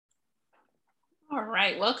All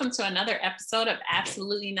right, welcome to another episode of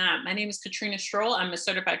Absolutely Not. My name is Katrina Stroll. I'm a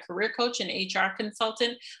certified career coach and HR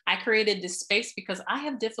consultant. I created this space because I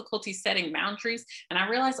have difficulty setting boundaries, and I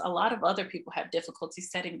realize a lot of other people have difficulty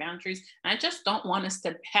setting boundaries, and I just don't want us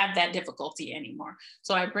to have that difficulty anymore.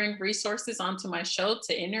 So I bring resources onto my show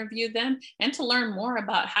to interview them and to learn more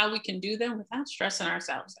about how we can do them without stressing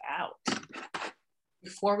ourselves out.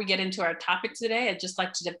 Before we get into our topic today, I'd just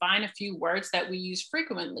like to define a few words that we use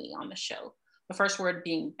frequently on the show. The first word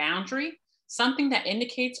being boundary, something that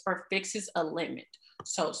indicates or fixes a limit.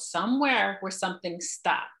 So somewhere where something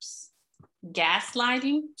stops.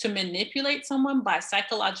 Gaslighting, to manipulate someone by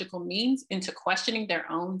psychological means into questioning their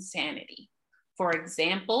own sanity. For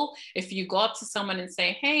example, if you go up to someone and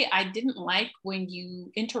say, hey, I didn't like when you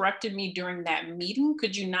interrupted me during that meeting,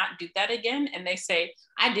 could you not do that again? And they say,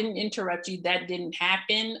 I didn't interrupt you, that didn't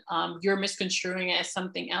happen. You're misconstruing it as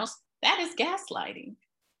something else. That is gaslighting.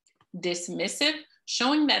 Dismissive,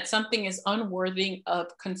 showing that something is unworthy of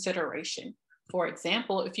consideration. For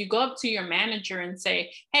example, if you go up to your manager and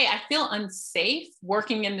say, hey, I feel unsafe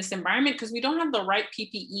working in this environment because we don't have the right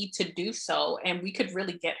PPE to do so, and we could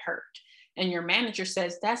really get hurt. And your manager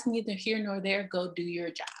says, that's neither here nor there, go do your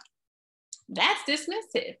job. That's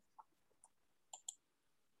dismissive.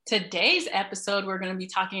 Today's episode, we're going to be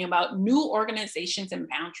talking about new organizations and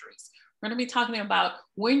boundaries. We're going to be talking about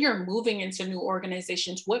when you're moving into new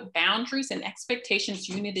organizations, what boundaries and expectations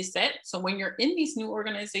you need to set. So when you're in these new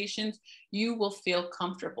organizations, you will feel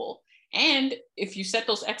comfortable. And if you set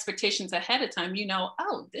those expectations ahead of time, you know,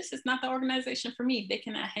 oh, this is not the organization for me. They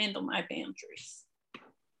cannot handle my boundaries.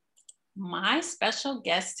 My special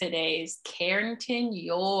guest today is Carrington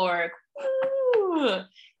York. Woo!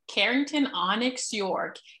 Carrington Onyx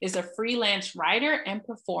York is a freelance writer and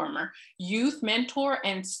performer, youth mentor,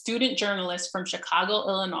 and student journalist from Chicago,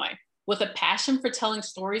 Illinois, with a passion for telling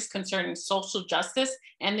stories concerning social justice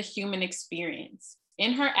and the human experience.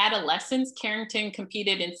 In her adolescence, Carrington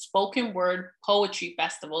competed in spoken word poetry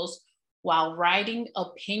festivals while writing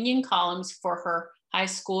opinion columns for her high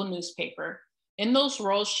school newspaper. In those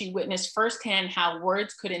roles, she witnessed firsthand how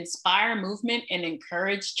words could inspire movement and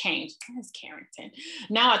encourage change. That's Carrington.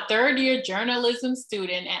 Now a third-year journalism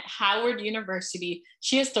student at Howard University,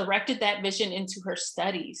 she has directed that vision into her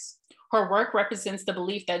studies. Her work represents the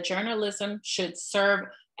belief that journalism should serve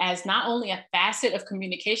as not only a facet of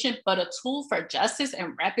communication, but a tool for justice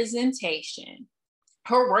and representation.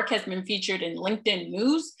 Her work has been featured in LinkedIn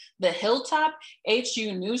News, The Hilltop,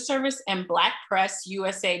 HU News Service, and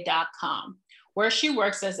BlackPressUSA.com, where she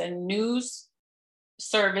works as a news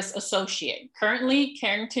service associate. Currently,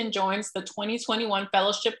 Carrington joins the 2021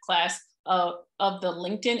 fellowship class of the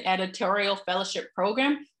LinkedIn Editorial Fellowship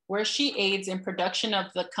Program, where she aids in production of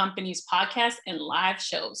the company's podcast and live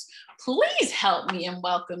shows. Please help me in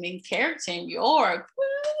welcoming Carrington York.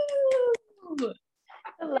 Woo!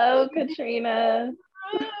 Hello, Katrina.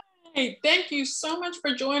 Hey, thank you so much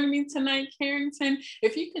for joining me tonight, Carrington.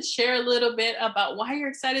 If you could share a little bit about why you're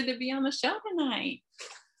excited to be on the show tonight.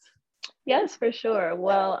 Yes, for sure.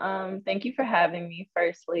 Well, thank you for having me,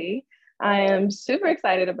 firstly. I am super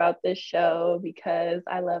excited about this show because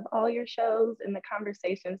I love all your shows and the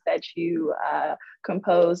conversations that you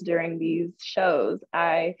compose during these shows.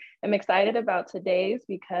 I am excited about today's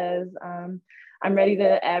because I'm ready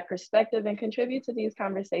to add perspective and contribute to these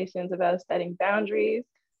conversations about setting boundaries.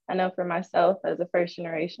 I know for myself as a first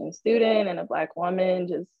generation student and a Black woman,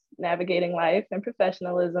 just navigating life and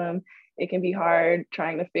professionalism, it can be hard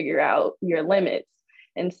trying to figure out your limits.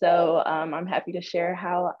 And so I'm happy to share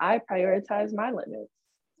how I prioritize my limits.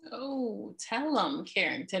 Oh, tell them,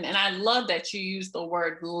 Carrington. And I love that you use the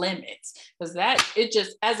word limits, because it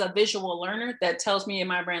just, as a visual learner, that tells me in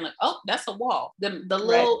my brain, like, oh, that's a wall. The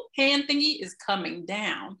little hand thingy is coming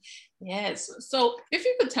down. Yes. So if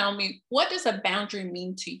you could tell me, what does a boundary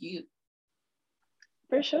mean to you?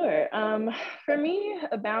 For sure. For me,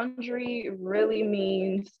 a boundary really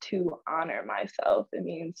means to honor myself. It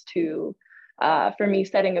means to, for me,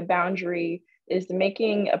 setting a boundary is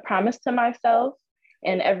making a promise to myself.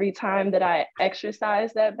 And every time that I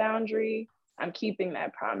exercise that boundary, I'm keeping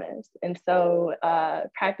that promise. And so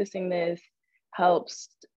practicing this helps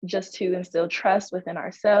just to instill trust within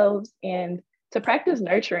ourselves and to practice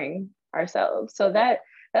nurturing ourselves. So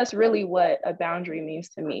that's really what a boundary means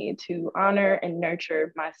to me, to honor and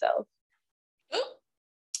nurture myself.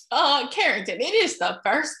 Carrington, it is the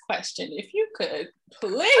first question. If you could,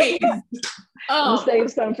 please. We'll save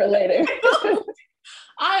some for later.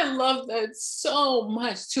 I love that so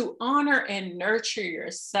much, to honor and nurture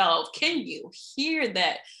yourself. Can you hear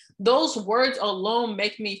that? those words alone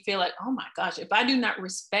make me feel like, oh my gosh, if I do not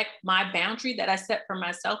respect my boundary that I set for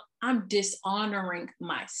myself, I'm dishonoring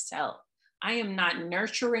myself. I am not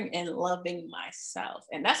nurturing and loving myself.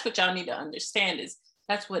 And that's what y'all need to understand is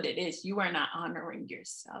that's what it is. You are not honoring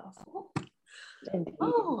yourself. Indeed.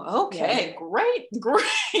 Oh, okay. Yeah.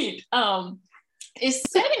 Great. Is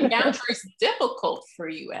setting boundaries difficult for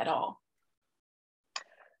you at all?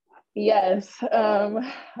 Yes.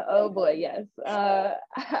 Oh boy, yes.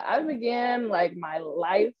 I began like my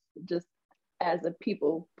life just as a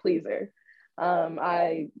people pleaser.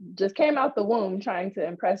 I just came out the womb trying to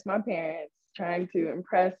impress my parents, trying to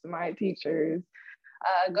impress my teachers,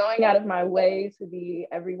 going out of my way to be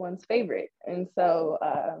everyone's favorite. And so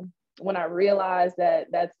when I realized that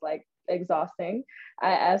that's like exhausting,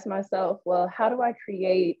 I asked myself, well, how do I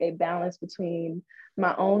create a balance between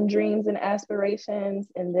my own dreams and aspirations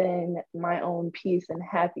and then my own peace and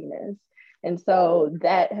happiness? And so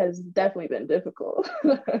that has definitely been difficult.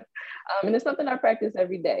 And it's something I practice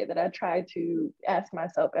every day, that I try to ask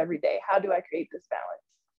myself every day, how do I create this balance?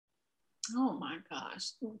 Oh my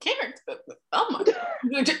gosh. Karen, oh my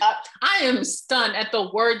God. I am stunned at the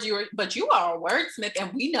words but you are a wordsmith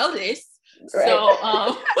and we know this. Right. So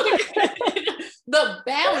the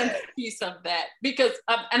balance piece of that, because,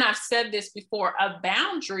 and I've said this before, a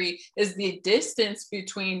boundary is the distance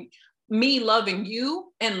between me loving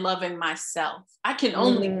you and loving myself. I can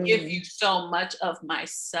only give you so much of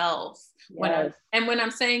myself. Yes. When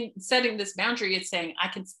I'm saying setting this boundary, it's saying I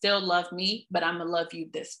can still love me, but I'm gonna love you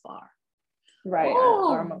this far. Right.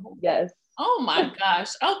 Yes. Oh my gosh.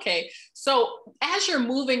 Okay. So as you're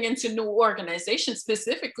moving into new organizations,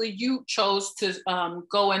 specifically, you chose to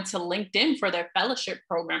go into LinkedIn for their fellowship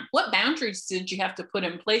program. What boundaries did you have to put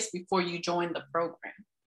in place before you joined the program?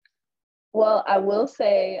 Well, I will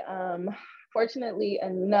say, fortunately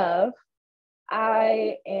enough,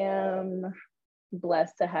 I am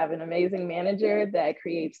blessed to have an amazing manager that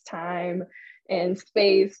creates time and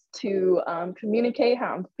space to communicate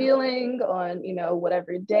how I'm feeling on,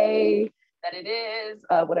 whatever day that it is,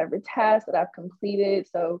 whatever task that I've completed.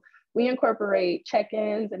 So we incorporate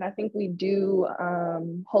check-ins, and I think we do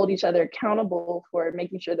hold each other accountable for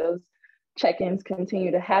making sure those check-ins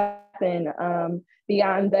continue to happen.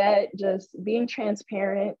 Beyond that, just being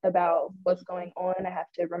transparent about what's going on. I have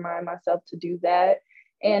to remind myself to do that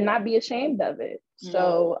and not be ashamed of it. Mm-hmm.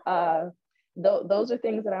 So those are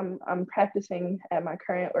things that I'm practicing at my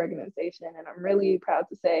current organization, and I'm really proud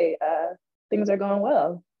to say things are going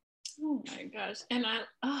well. Oh my gosh! And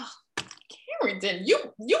Karen,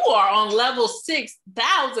 you are on level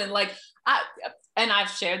 6,000. Like I've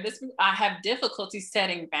shared this. I have difficulty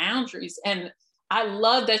setting boundaries, and I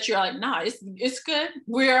love that you're like, nah, it's good.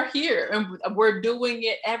 We are here, and we're doing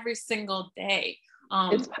it every single day.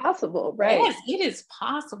 It's possible, right? Yes, it is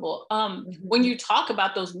possible. When you talk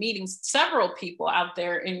about those meetings, several people out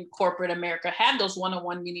there in corporate America have those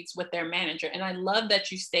one-on-one meetings with their manager. And I love that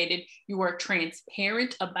you stated you are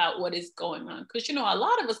transparent about what is going on. Because, a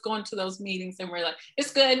lot of us go into those meetings and we're like,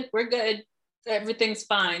 it's good, we're good, everything's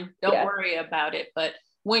fine, don't worry about it. But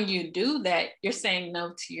when you do that, you're saying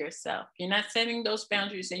no to yourself. You're not setting those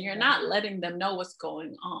boundaries and you're not letting them know what's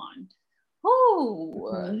going on.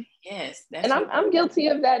 Oh, yes. And I'm guilty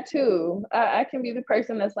of that too. I can be the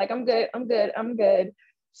person that's like, I'm good.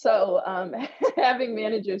 So having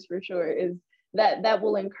managers for sure is that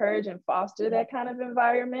will encourage and foster that kind of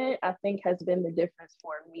environment, I think has been the difference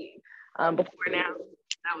for me. Before now,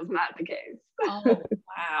 that was not the case. Oh,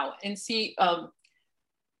 wow. And see,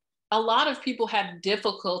 a lot of people have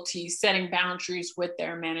difficulty setting boundaries with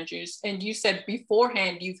their managers. And you said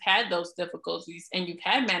beforehand, you've had those difficulties and you've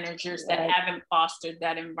had managers that haven't fostered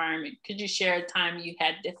that environment. Could you share a time you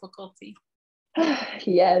had difficulty?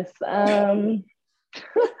 Yes.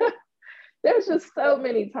 There's just so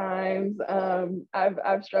many times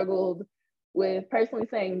I've struggled with personally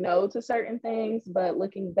saying no to certain things, but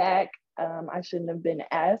looking back, I shouldn't have been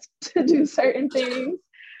asked to do certain things.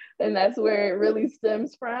 And that's where it really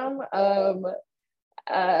stems from.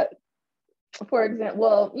 For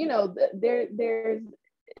example,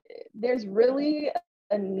 there's really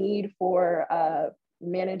a need for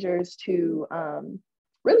managers to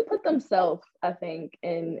really put themselves, I think,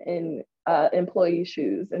 in employee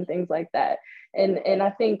shoes and things like that. And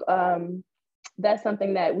I think that's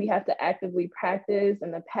something that we have to actively practice.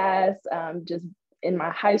 In the past, just in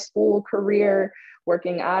my high school career,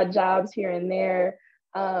 working odd jobs here and there,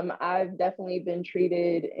 I've definitely been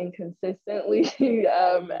treated inconsistently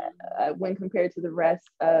when compared to the rest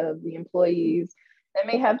of the employees. that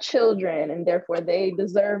may have children, and therefore they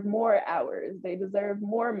deserve more hours, they deserve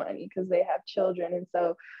more money because they have children. And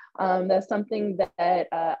so that's something that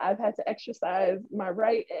I've had to exercise my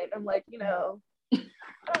right in. I'm like, you know,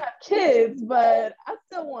 I don't have kids, but I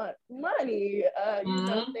still want money, you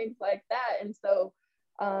know, things like that. And so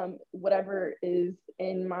whatever is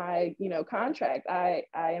in my, you know, contract, I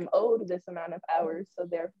am owed this amount of hours, so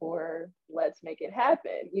therefore let's make it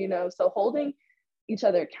happen, you know. So holding each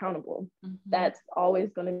other accountable, that's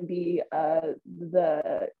always going to be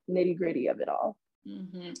the nitty gritty of it all.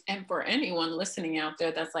 And for anyone listening out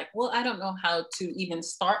there that's like, well, I don't know how to even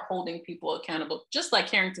start holding people accountable. Just like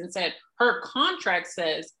Carrington said, her contract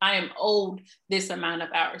says, I am owed this amount of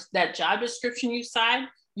hours. That job description you signed,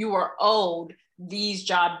 you are owed these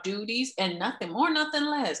job duties and nothing more, nothing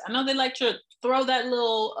less. I know they like to throw that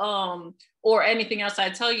little, or anything else I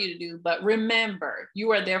tell you to do, but remember,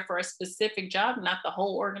 you are there for a specific job, not the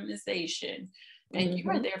whole organization. And you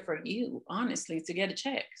are there for you, honestly, to get a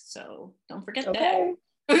check. So don't forget that.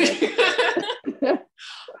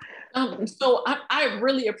 So I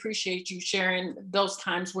really appreciate you sharing those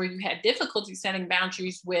times where you had difficulty setting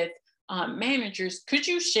boundaries with managers. Could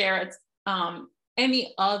you share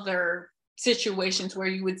any other situations where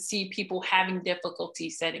you would see people having difficulty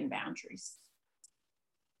setting boundaries?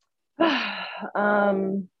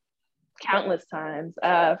 Countless times.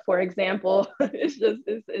 For example,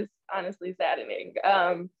 it's honestly saddening.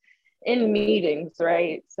 In meetings,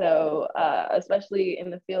 right? So especially in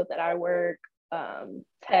the field that I work,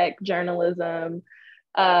 tech, journalism,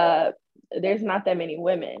 there's not that many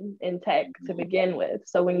women in tech to begin with.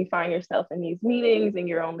 So when you find yourself in these meetings and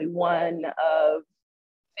you're only one of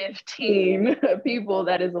 15 people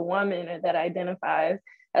that is a woman or that identifies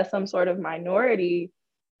as some sort of minority,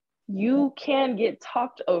 you can get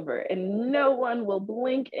talked over and no one will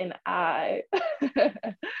blink an eye.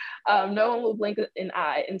 No one will blink an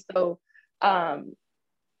eye. And so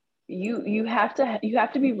you have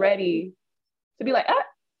to be ready to be like,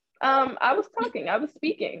 I was talking, I was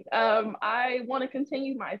speaking. I want to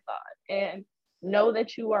continue my thought, and know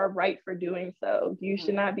that you are right for doing so. You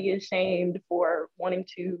should not be ashamed for wanting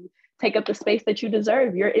to take up the space that you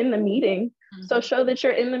deserve. You're in the meeting, so show that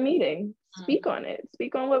you're in the meeting. Speak on it.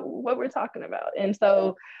 Speak on what we're talking about. And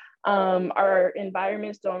so our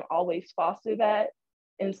environments don't always foster that.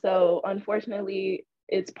 And so unfortunately,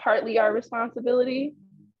 it's partly our responsibility.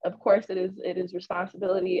 Of course, it is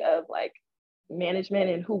responsibility of like management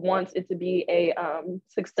and who wants it to be a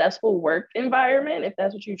successful work environment. If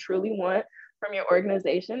that's what you truly want from your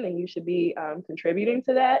organization, then you should be contributing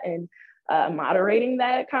to that and moderating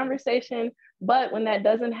that conversation. But when that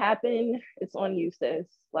doesn't happen, it's on you, sis.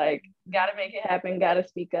 Like, gotta make it happen, gotta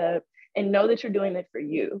speak up, and know that you're doing it for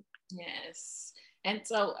you. Yes. And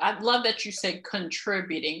so I love that you said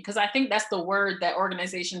contributing, because I think that's the word that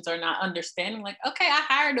organizations are not understanding. Like, okay, I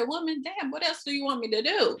hired a woman. Damn, what else do you want me to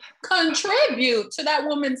do? Contribute to that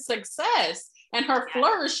woman's success and her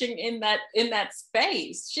flourishing in that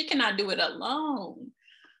space. She cannot do it alone.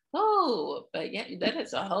 Oh, but yeah, that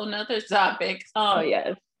is a whole nother topic.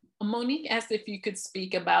 Yes. Monique asked if you could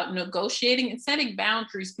speak about negotiating and setting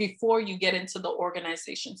boundaries before you get into the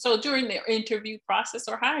organization. So during the interview process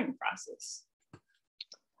or hiring process.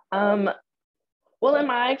 Well, in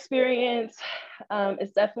my experience,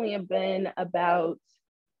 it's definitely been about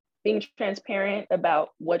being transparent about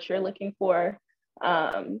what you're looking for.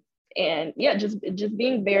 And yeah, just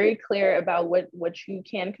being very clear about what you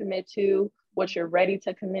can commit to, what you're ready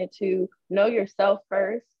to commit to. Know yourself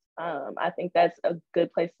first. I think that's a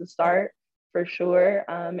good place to start for sure.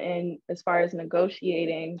 And as far as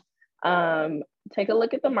negotiating, take a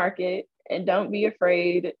look at the market and don't be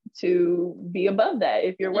afraid to be above that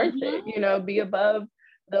if you're worth it. You know, be above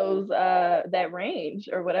those that range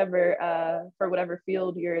or whatever for whatever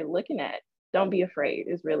field you're looking at. Don't be afraid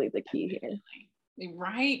is really the key here.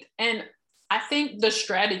 Right. And I think the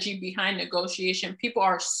strategy behind negotiation, people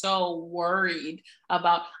are so worried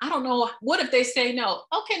about, I don't know, what if they say no?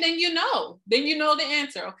 Okay, then you know the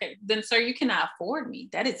answer. Okay, then sir, you cannot afford me.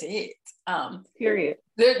 That is it. Period.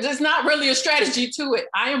 There's not really a strategy to it.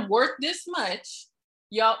 I am worth this much.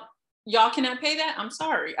 Y'all cannot pay that. I'm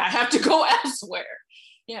sorry. I have to go elsewhere.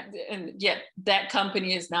 Yeah, and yeah, that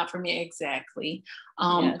company is not for me. Exactly.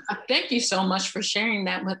 Yes. Thank you so much for sharing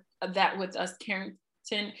that with us, Karen.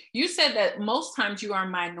 You said that most times you are a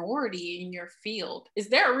minority in your field. Is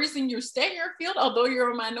there a reason you stay in your field, although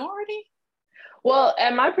you're a minority? Well,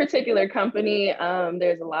 at my particular company,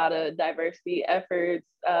 there's a lot of diversity efforts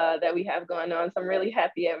that we have going on. So I'm really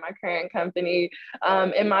happy at my current company.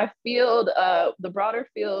 In my field, the broader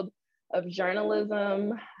field, of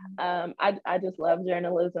journalism. I just love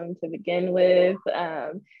journalism to begin with.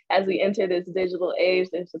 As we enter this digital age,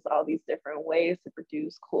 there's just all these different ways to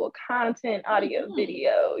produce cool content, audio,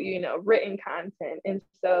 video, written content. And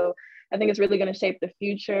so I think it's really going to shape the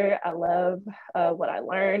future. I love what I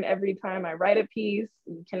learn every time I write a piece.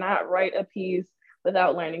 You cannot write a piece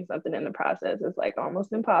without learning something in the process. It's like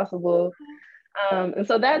almost impossible. And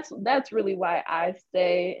so that's really why I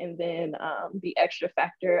stay. And then the extra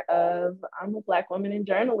factor of I'm a Black woman in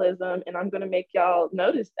journalism, and I'm going to make y'all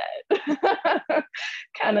notice that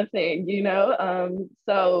kind of thing,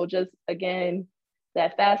 So just again,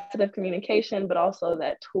 that facet of communication, but also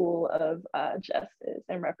that tool of justice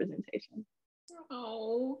and representation.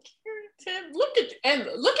 Oh, Carrington,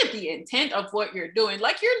 look at the intent of what you're doing.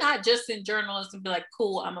 Like, you're not just in journalism, be like,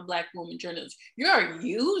 cool, I'm a Black woman journalist. You're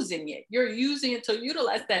using it. You're using it to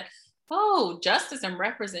utilize that. Oh, justice and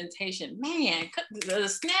representation, man, the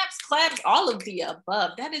snaps, claps, all of the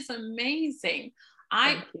above. That is amazing.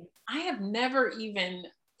 I have never even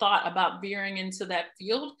thought about veering into that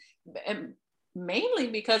field. And mainly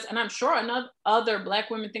because, and I'm sure other Black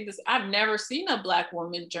women think this, I've never seen a Black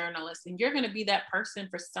woman journalist, and you're going to be that person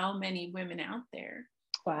for so many women out there.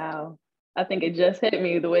 Wow. I think it just hit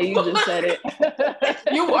me the way you just said it.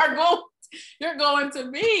 You're going to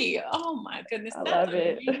be. Oh my goodness. I love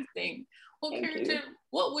it. Amazing. Well, Carrington,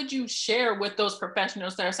 what would you share with those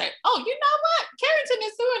professionals that are saying, oh, you know what? Carrington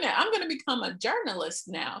is doing it. I'm going to become a journalist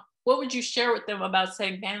now. What would you share with them about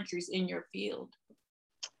setting boundaries in your field?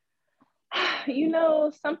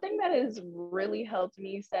 Something that has really helped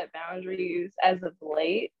me set boundaries as of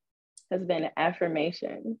late has been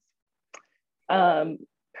affirmations.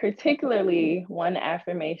 Particularly one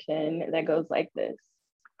affirmation that goes like this: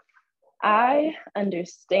 I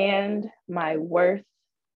understand my worth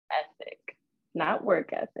ethic, not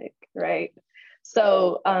work ethic, right?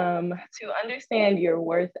 So to understand your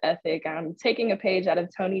worth ethic, I'm taking a page out of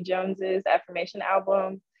Toni Jones's affirmation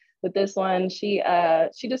album. With this one, she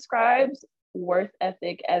describes worth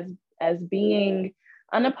ethic as being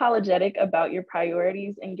unapologetic about your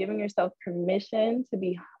priorities and giving yourself permission to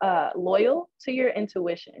be loyal to your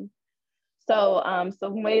intuition. So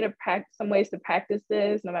some ways to practice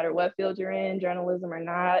this, no matter what field you're in, journalism or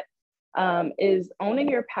not, is owning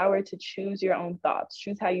your power to choose your own thoughts,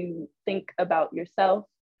 choose how you think about yourself,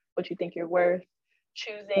 what you think you're worth,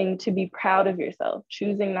 choosing to be proud of yourself,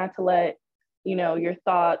 choosing not to let your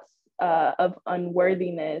thoughts of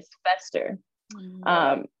unworthiness fester.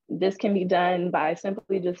 This can be done by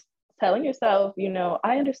simply just telling yourself,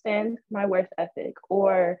 I understand my worth ethic,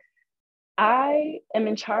 or I am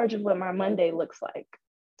in charge of what my Monday looks like.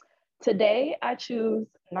 Today, I choose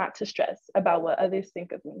not to stress about what others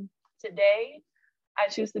think of me. Today, I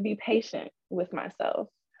choose to be patient with myself.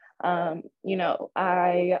 I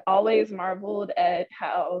always marveled at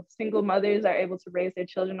how single mothers are able to raise their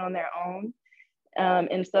children on their own.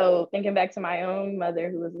 And so thinking back to my own mother,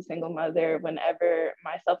 who was a single mother, whenever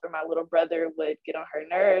myself or my little brother would get on her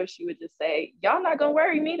nerves, she would just say, y'all not gonna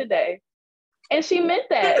worry me today. And she meant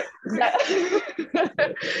that.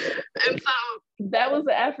 And so that was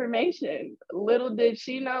the affirmation. Little did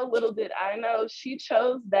she know, little did I know, she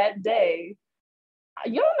chose that day,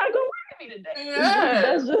 y'all not gonna worry me today.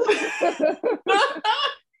 Yes.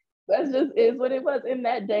 That's just is what it was. In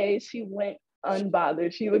that day, she went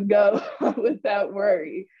unbothered. She would go without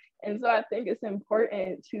worry. And so I think it's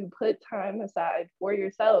important to put time aside for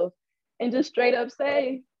yourself and just straight up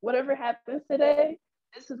say, whatever happens today,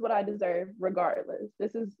 this is what I deserve regardless.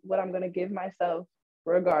 This is what I'm going to give myself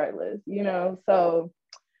regardless, So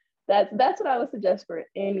that's what I would suggest for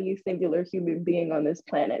any singular human being on this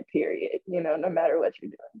planet, period, no matter what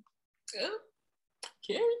you're doing.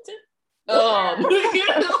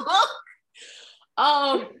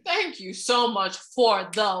 Thank you so much for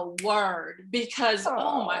the word, because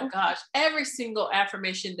oh my gosh, every single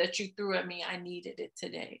affirmation that you threw at me, I needed it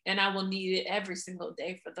today, and I will need it every single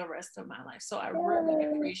day for the rest of my life. So I really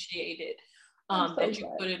appreciate it that you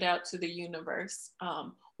put it out to the universe.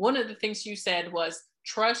 One of the things you said was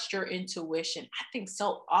trust your intuition. I think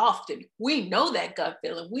so often we know that gut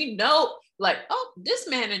feeling. We know, like, oh, this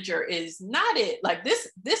manager is not it. Like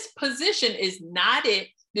this position is not it.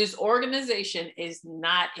 This organization is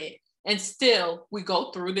not it. And still we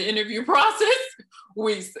go through the interview process.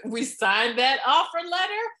 We sign that offer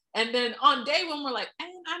letter. And then on day one, we're like, and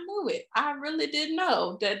I knew it. I really didn't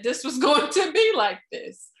know that this was going to be like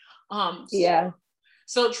this.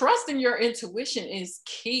 So trusting your intuition is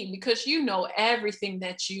key, because you know everything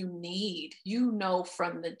that you need. You know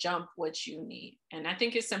from the jump what you need. And I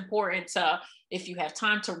think it's important to, if you have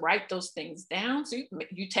time, to write those things down. So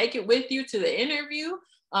you take it with you to the interview.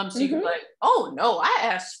 So you're like, oh no, I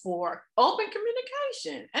asked for open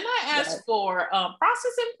communication and I asked for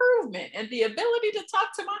process improvement and the ability to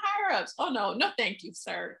talk to my higher ups. Oh no, no, thank you,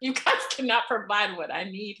 sir. You guys cannot provide what I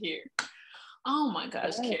need here. Oh my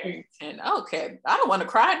gosh, Carrington. Okay, I don't want to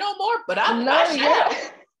cry no more, but I shall.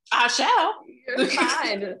 I shall. You're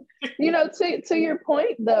fine. You know, to your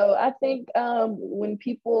point though, I think when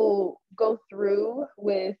people go through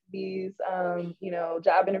with these you know,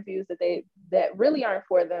 job interviews that really aren't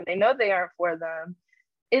for them, they know they aren't for them,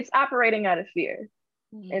 it's operating out of fear.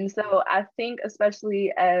 And so I think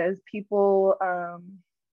especially as people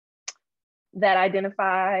that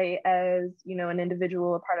identify as, you know, an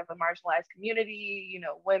individual, a part of a marginalized community, you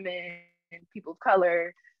know, women, people of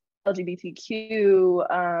color,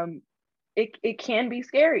 LGBTQ, it can be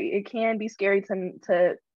scary. It can be scary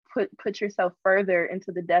to put yourself further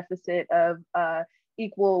into the deficit of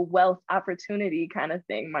equal wealth opportunity kind of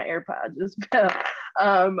thing. My AirPod just fell.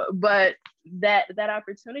 But that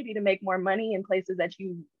opportunity to make more money in places that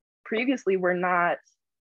you previously were not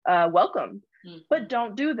welcomed. But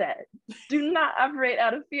don't do that. Do not operate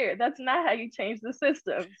out of fear. That's not how you change the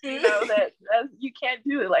system. You know, that you can't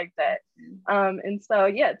do it like that. And so,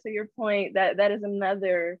 yeah, to your point, that is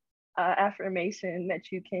another affirmation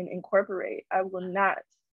that you can incorporate. I will not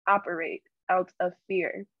operate out of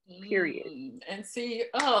fear, period. And see,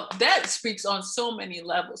 that speaks on so many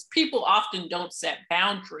levels. People often don't set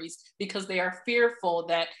boundaries because they are fearful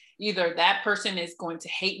that either that person is going to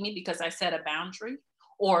hate me because I set a boundary,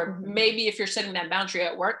 or maybe if you're setting that boundary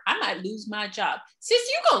at work, I might lose my job. Sis,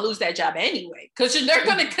 you're going to lose that job anyway, because they're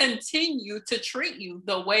going to continue to treat you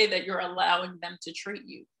the way that you're allowing them to treat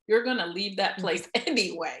you. You're going to leave that place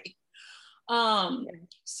anyway.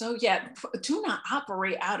 So yeah, do not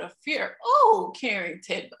operate out of fear. Oh,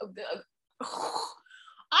 Carrington.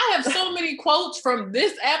 I have so many quotes from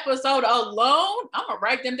this episode alone. I'm going to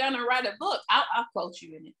write them down and write a book. I'll quote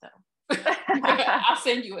you in it though. I'll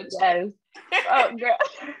send you a check. Yes. Oh, girl.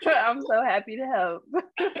 I'm so happy to help.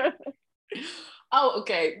 Oh,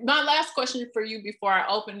 okay. My last question for you before I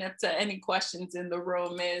open up to any questions in the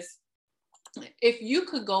room is, if you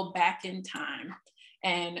could go back in time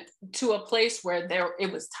and to a place where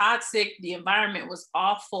it was toxic, the environment was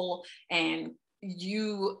awful, and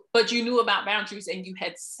but you knew about boundaries and you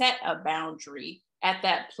had set a boundary at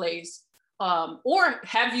that place, or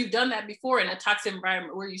have you done that before in a toxic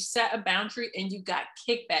environment where you set a boundary and you got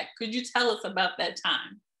kickback? Could you tell us about that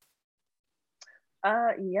time?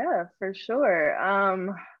 Yeah, for sure.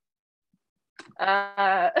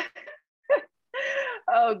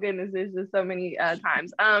 Oh goodness, there's just so many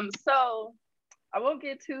times. So I won't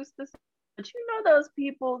get too specific, but you know those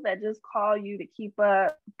people that just call you to keep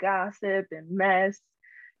up gossip and mess,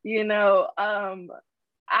 you know.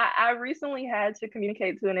 I recently had to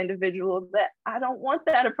communicate to an individual that I don't want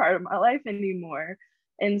that a part of my life anymore.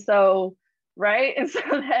 And so, right? And so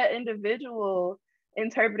that individual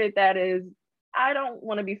interpreted that as, I don't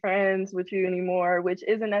want to be friends with you anymore, which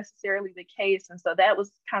isn't necessarily the case. And so that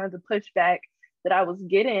was kind of the pushback that I was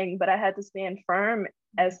getting, but I had to stand firm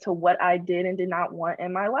as to what I did and did not want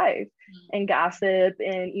in my life. And gossip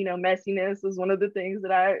and, you know, messiness was one of the things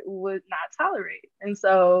that I would not tolerate. And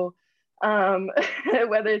so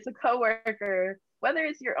whether it's a coworker, whether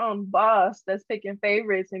it's your own boss that's picking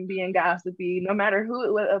favorites and being gossipy, no matter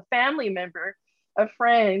who, a family member, a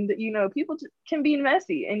friend, you know, people can be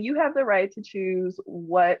messy, and you have the right to choose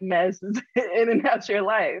what mess is in and out your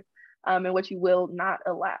life, and what you will not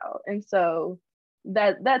allow. And so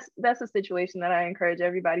that's a situation that I encourage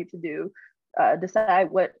everybody to do.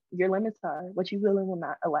 Decide what your limits are, what you will and will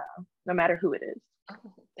not allow, no matter who it is.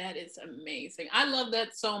 Oh, that is amazing. I love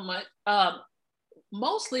that so much.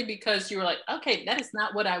 Mostly because you were like, okay, that is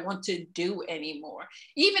not what I want to do anymore.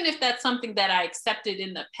 Even if that's something that I accepted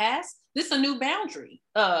in the past, this is a new boundary.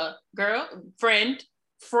 Friend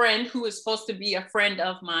who is supposed to be a friend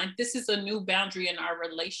of mine. This is a new boundary in our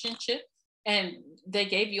relationship. And they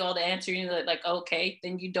gave you all the answer. You're like, okay,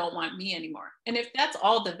 then you don't want me anymore. And if that's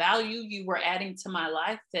all the value you were adding to my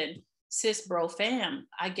life, then sis, bro, fam,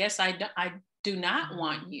 I guess I do not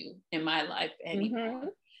want you in my life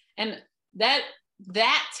anymore. And that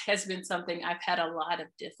has been something I've had a lot of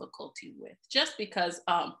difficulty with, just because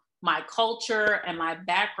my culture and my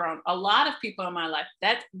background, a lot of people in my life,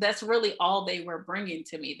 that's really all they were bringing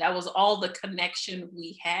to me. That was all the connection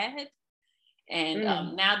we had. And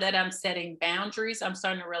now that I'm setting boundaries, I'm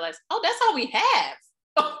starting to realize, oh, that's all we have.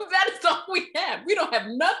 That is all we have. We don't have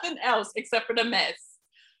nothing else except for the mess.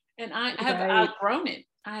 And I have outgrown it.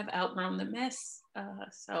 I have outgrown the mess.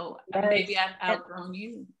 So maybe I've outgrown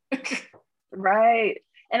you. Right.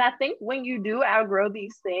 And I think when you do outgrow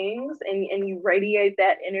these things and you radiate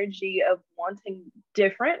that energy of wanting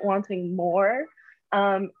different, wanting more,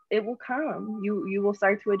 it will come. You will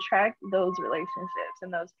start to attract those relationships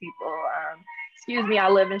and those people. Excuse me, I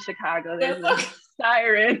live in Chicago. There's a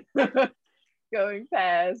siren going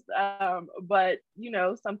past. But you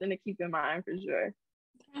know, something to keep in mind for sure.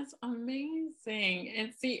 That's amazing.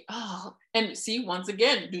 And see, once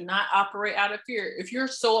again, do not operate out of fear. If you're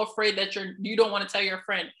so afraid that you don't want to tell your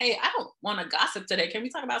friend, hey, I don't want to gossip today. Can we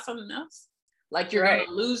talk about something else? Like you're going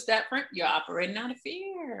to lose that friend. You're operating out of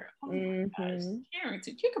fear. Oh my gosh,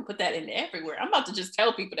 Carrington, you can put that in everywhere. I'm about to just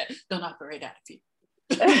tell people that don't operate out of fear.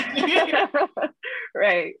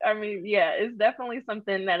 Right. I mean, yeah, it's definitely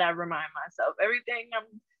something that I remind myself. Everything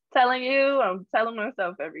I'm telling you, I'm telling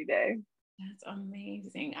myself every day. That's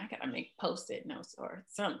amazing. I gotta make Post-it notes or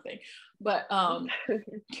something. But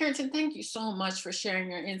Carrington, thank you so much for sharing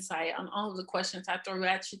your insight on all of the questions I threw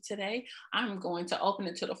at you today. I'm going to open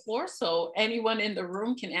it to the floor so anyone in the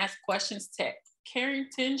room can ask questions to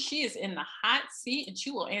Carrington. She is in the hot seat and she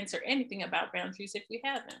will answer anything about boundaries if we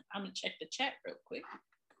have them. I'm gonna check the chat real quick.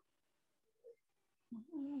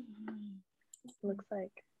 Looks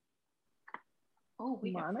like we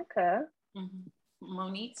Monica.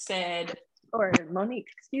 Monique said, or Monique,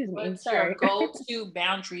 excuse me. What's your go-to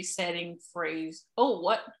boundary setting phrase?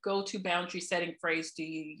 What go-to boundary setting phrase do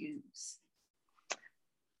you use?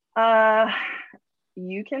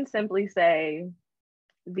 You can simply say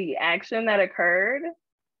the action that occurred,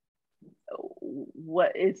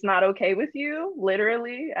 what it's not okay with you.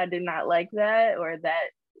 Literally, I did not like that, or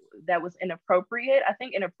that was inappropriate. I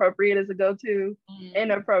think inappropriate is a go-to.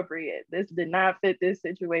 Inappropriate. This did not fit this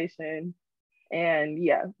situation. And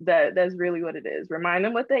yeah, that's really what it is. Remind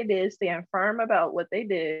them what they did, stand firm about what they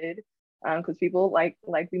did. Because people, like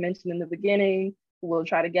we mentioned in the beginning, will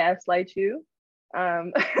try to gaslight you.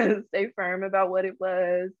 Stay firm about what it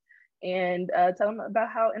was and tell them about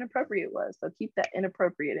how inappropriate it was. So keep that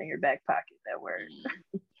inappropriate in your back pocket, that word.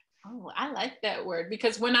 Oh, I like that word,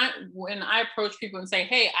 because when I approach people and say,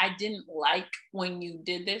 hey, I didn't like when you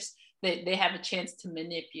did this, they have a chance to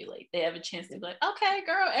manipulate. They have a chance to be like, okay,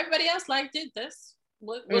 girl, everybody else did this.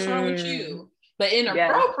 What's wrong with you? But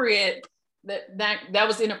inappropriate, that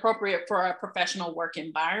was inappropriate for a professional work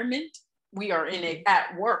environment. We are in it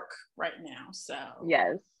at work right now. So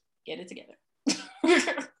yes, get it together.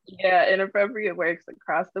 Yeah, inappropriate works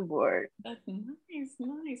across the board. That's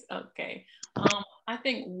nice. Okay. I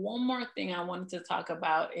think one more thing I wanted to talk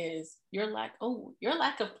about is your lack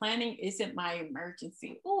of planning isn't my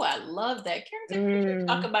emergency. Oh, I love that. Carrington, could you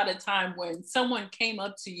talk about a time when someone came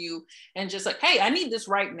up to you and just like, hey, I need this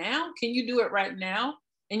right now. Can you do it right now?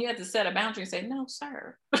 And you had to set a boundary and say, no,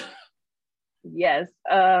 sir. Yes.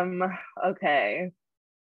 Okay.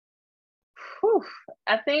 Whew.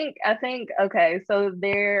 I think okay, so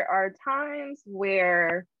there are times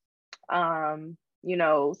where you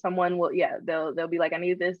know, someone will they'll be like, I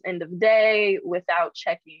need this end of day, without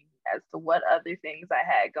checking as to what other things I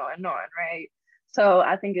had going on, right? So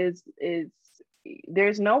I think it's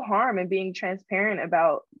there's no harm in being transparent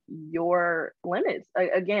about your limits.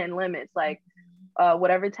 Again, limits, like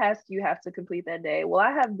whatever task you have to complete that day. Well,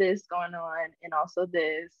 I have this going on and also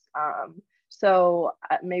this. So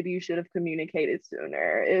maybe you should have communicated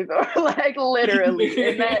sooner, or like literally.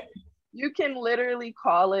 And that you can literally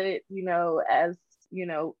call it, you know, as, you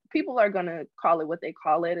know, people are going to call it what they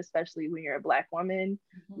call it, especially when you're a Black woman.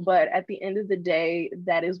 But at the end of the day,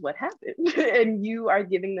 that is what happened. And you are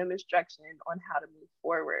giving them instruction on how to move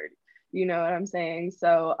forward. You know what I'm saying?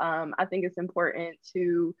 So I think it's important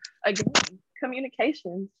to, again,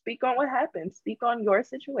 communication, speak on what happened, speak on your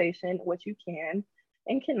situation, what you can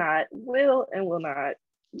and cannot, will and will not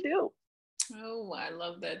do. Oh, I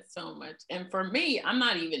love that so much. And for me, I'm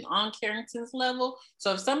not even on Carrington's level.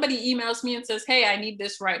 So if somebody emails me and says, hey, I need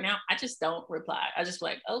this right now, I just don't reply. I just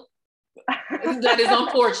like, oh, that is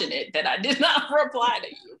unfortunate that I did not reply to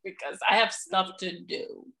you because I have stuff to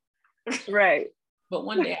do. Right. But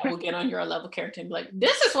one day I will get on your level, Carrington, and be like,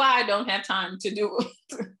 this is why I don't have time to do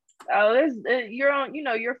it. Oh, you're on, you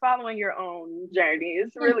know, you're following your own journey.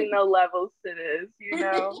 It's really no levels to this, you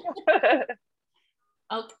know.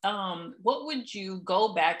 What would you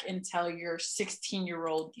go back and tell your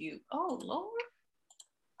 16-year-old you? Oh, Lord.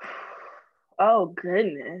 Oh,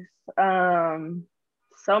 goodness.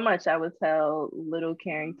 So much I would tell little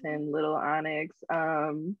Carrington, little Onyx.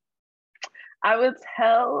 I would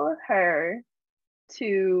tell her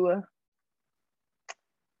to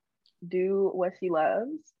do what she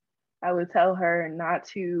loves. I would tell her not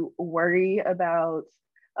to worry about,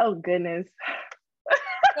 oh goodness.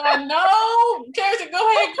 Oh no, Carrington, go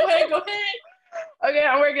ahead. Okay,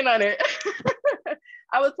 I'm working on it.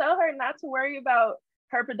 I would tell her not to worry about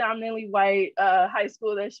her predominantly white high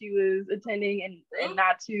school that she was attending, and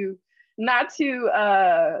not to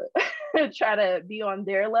try to be on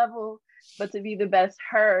their level, but to be the best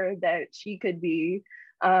her that she could be.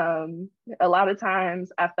 A lot of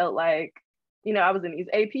times I felt like, I was in these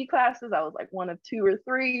AP classes. I was like one of two or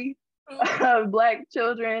three Black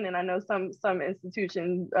children, and I know some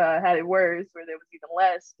institutions had it worse, where there was even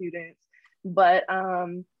less students. But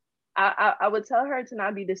I would tell her to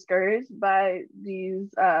not be discouraged by these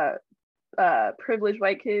privileged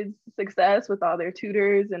white kids' success with all their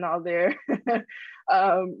tutors and all their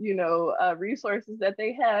resources that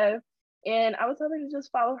they have. And I would tell her to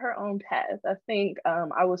just follow her own path. I think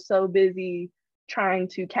I was so busy trying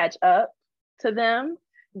to catch up to them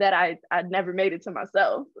that I'd never made it to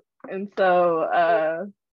myself. And so I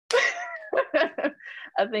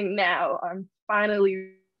think now I'm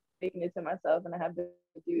finally making it to myself, and I have to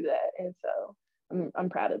do that. And so I'm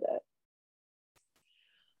proud of that.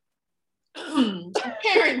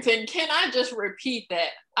 Carrington, can I just repeat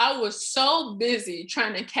that? I was so busy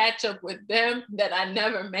trying to catch up with them that I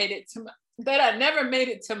never made it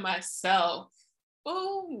to myself.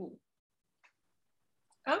 Oh,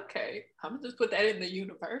 okay. I'm gonna just put that in the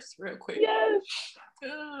universe real quick. Yes.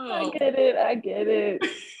 Oh. I get it.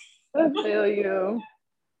 I feel you.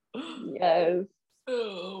 Yes.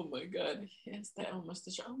 Oh my God. Yes, that almost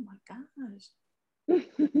is. Oh my gosh.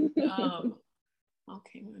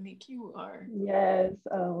 Okay, Monique, you are. Yes.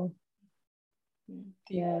 Oh.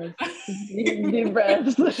 Yes. Deep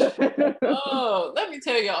breaths. Oh, let me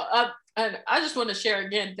tell y'all. And I just want to share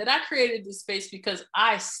again that I created this space because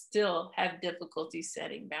I still have difficulty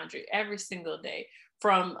setting boundary every single day,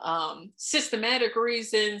 from systematic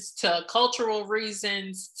reasons to cultural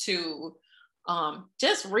reasons to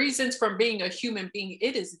just reasons from being a human being.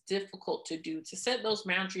 It is difficult to do, to set those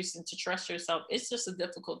boundaries and to trust yourself. It's just a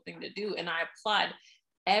difficult thing to do. And I applaud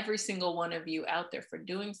every single one of you out there for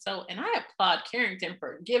doing so. And I applaud Carrington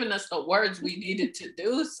for giving us the words we needed to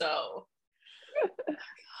do so.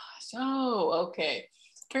 So, okay.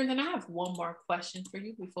 Carrington, I have one more question for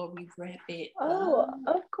you before we wrap it up. Oh,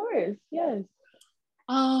 of course, yes.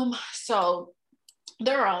 So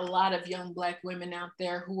there are a lot of young Black women out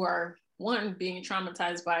there who are, one, being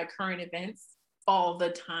traumatized by current events all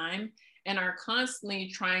the time and are constantly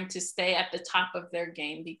trying to stay at the top of their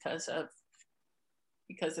game because of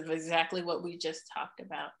exactly what we just talked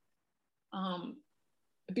about.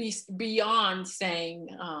 Beyond saying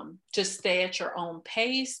just stay at your own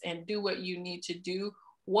pace and do what you need to do,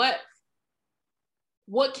 what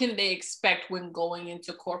can they expect when going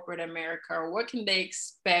into corporate America, or what can they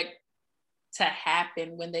expect to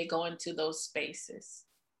happen when they go into those spaces?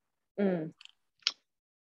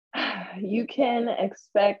 You can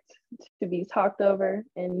expect to be talked over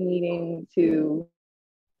and needing to,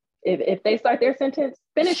 if they start their sentence,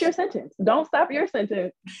 finish your sentence. Don't stop your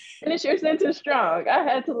sentence. Finish your sentence strong. I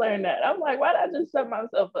had to learn that. I'm like, why did I just shut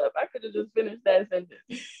myself up? I could have just finished that sentence.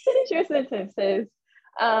 Finish your sentences.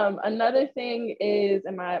 Another thing is,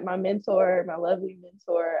 and my mentor, my lovely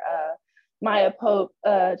mentor, Maya Pope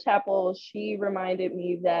Chapel, she reminded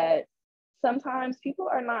me that sometimes people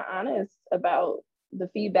are not honest about the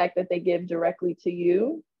feedback that they give directly to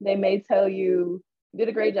you. They may tell you, you did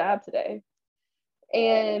a great job today.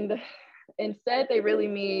 And instead they really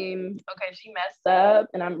mean, okay, she messed up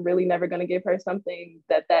and I'm really never going to give her something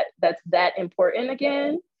that's that important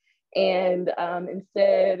again. And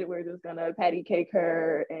instead we're just going to patty cake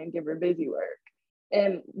her and give her busy work.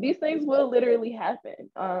 And these things will literally happen.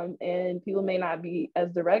 And people may not be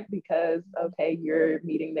as direct because, okay, you're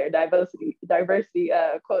meeting their diversity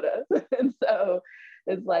quota. And so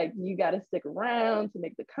it's like, you got to stick around to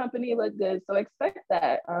make the company look good. So expect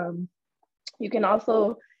that. You can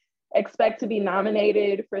also expect to be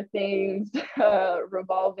nominated for things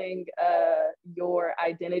revolving your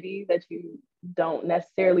identity that you don't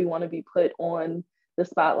necessarily want to be put on the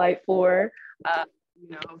spotlight for.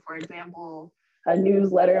 For example, a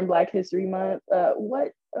newsletter in Black History Month.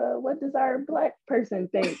 What does our Black person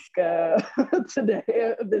think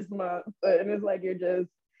today, this month? And it's like,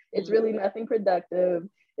 it's really nothing productive.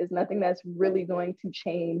 It's nothing that's really going to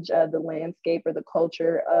change the landscape or the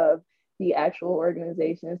culture of the actual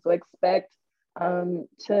organization. So expect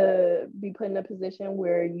to be put in a position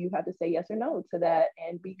where you have to say yes or no to that,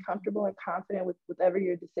 and be comfortable and confident with whatever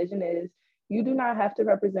your decision is. You do not have to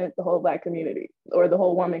represent the whole Black community or the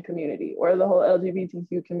whole woman community or the whole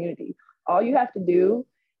LGBTQ community. All you have to do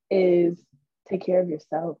is take care of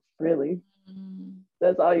yourself, really.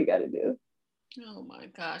 That's all you got to do. Oh my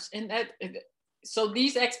gosh. And that so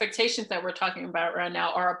these expectations that we're talking about right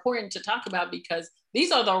now are important to talk about because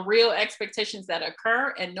these are the real expectations that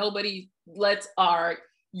occur, and nobody lets our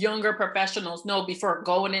younger professionals know before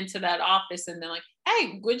going into that office. And they're like,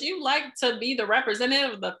 hey, would you like to be the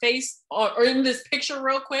representative of the face or in this picture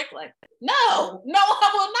real quick? Like, no, I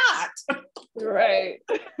will not. Right.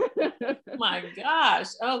 My gosh.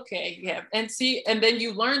 Okay. Yeah. And see, and then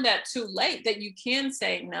you learn that too late that you can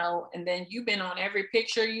say no. And then you've been on every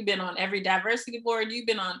picture, you've been on every diversity board, you've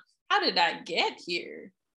been on, how did I get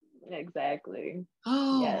here? Exactly.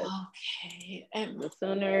 Oh, yes. okay. And the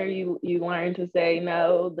sooner you learn to say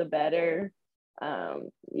no, the better.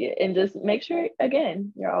 Yeah, and just make sure,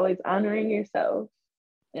 again, you're always honoring yourself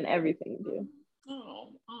in everything you do.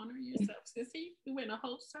 Oh, honor yourself, sissy. You went a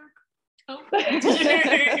whole circle. Oh.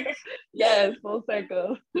 Yes, full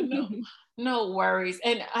circle. No worries.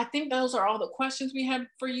 And I think those are all the questions we have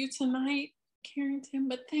for you tonight, Carrington.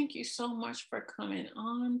 But thank you so much for coming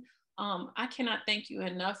on. I cannot thank you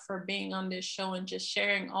enough for being on this show and just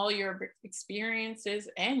sharing all your experiences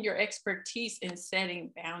and your expertise in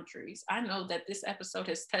setting boundaries. I know that this episode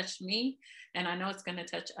has touched me, and I know it's going to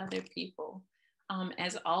touch other people.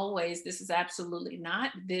 As always, this is Absolutely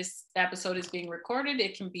Not. This episode is being recorded.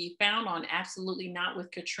 It can be found on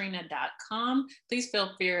absolutelynotwithkatrina.com. Please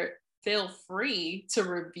feel free to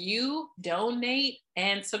review, donate,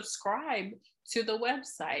 and subscribe to the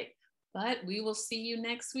website. But we will see you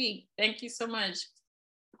next week. Thank you so much.